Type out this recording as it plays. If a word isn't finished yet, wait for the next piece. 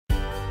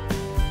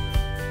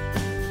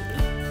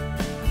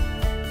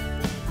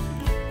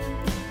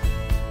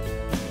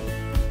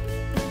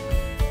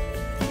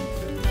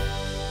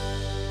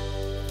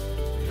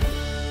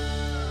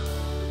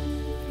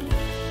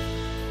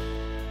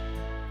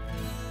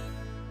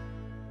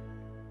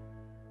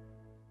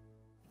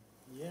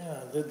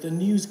the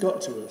news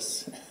got to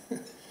us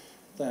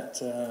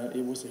that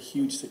it was a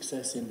huge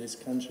success in this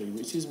country,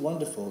 which is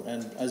wonderful.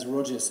 And as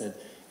Roger said,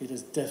 it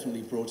has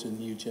definitely brought a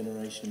new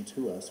generation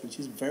to us, which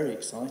is very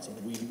exciting.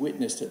 We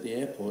witnessed at the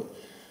airport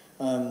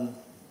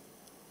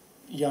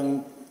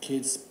young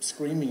kids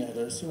screaming at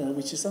us,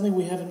 which is something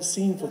we haven't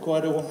seen for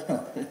quite a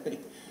while, really.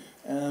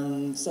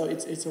 So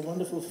it's a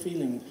wonderful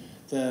feeling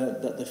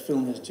that the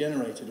film has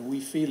generated, and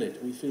we feel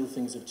it. We feel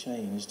things have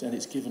changed, and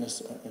it's given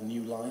us a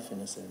new life in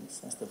a sense.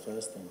 That's the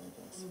first thing, I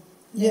guess.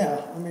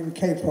 Yeah, I mean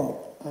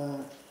K-pop.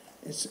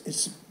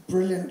 It's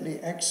brilliantly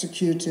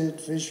executed,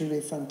 visually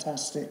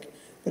fantastic,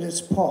 but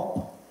it's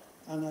pop,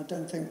 and I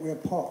don't think we're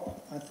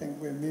pop. I think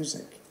we're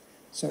music.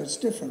 So it's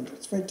different.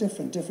 It's very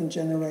different. Different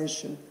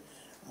generation.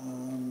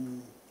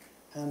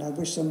 And I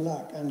wish them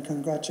luck and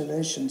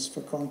congratulations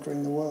for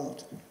conquering the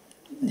world.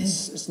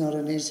 It's not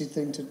an easy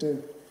thing to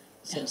do,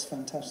 so it's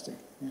fantastic.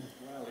 Yeah.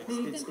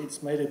 Well,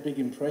 it's made a big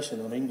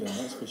impression on England,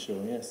 that's for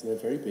sure. Yes, they're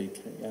very big.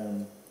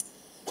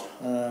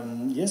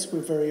 Yes,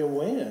 we're very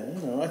aware.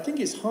 I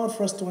think it's hard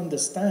for us to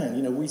understand.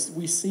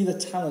 We see the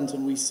talent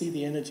and we see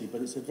the energy,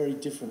 but it's a very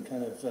different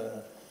kind of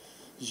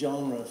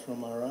genre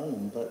from our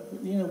own. But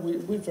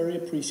we're very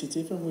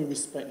appreciative and we're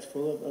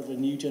respectful of a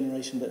new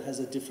generation that has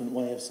a different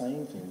way of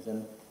saying things.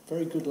 And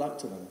very good luck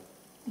to them.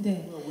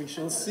 네. Well, we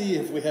shall see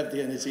if we have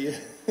the energy.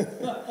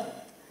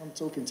 I'm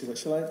talking too much.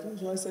 Shall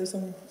I say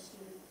something?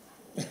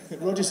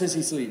 Roger says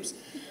he sleeps.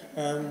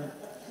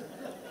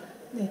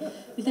 네,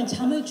 일단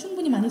잠을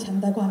충분히 많이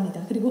잔다고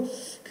합니다. 그리고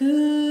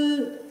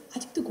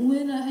아직도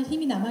공연을 할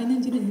힘이 남아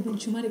있는지는 이번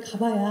주말에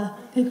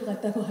가봐야 될 것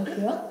같다고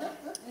하고요.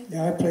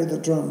 Yeah, I play the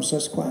drums.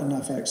 That's quite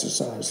enough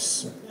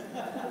exercise.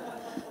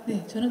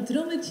 네, 저는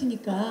드럼을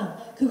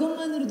치니까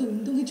그것만으로도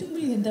운동이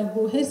충분히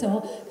된다고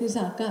해서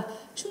그래서 아까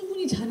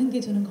충분히 자는 게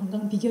저는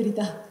건강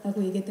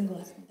비결이다라고 얘기했던 것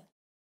같습니다.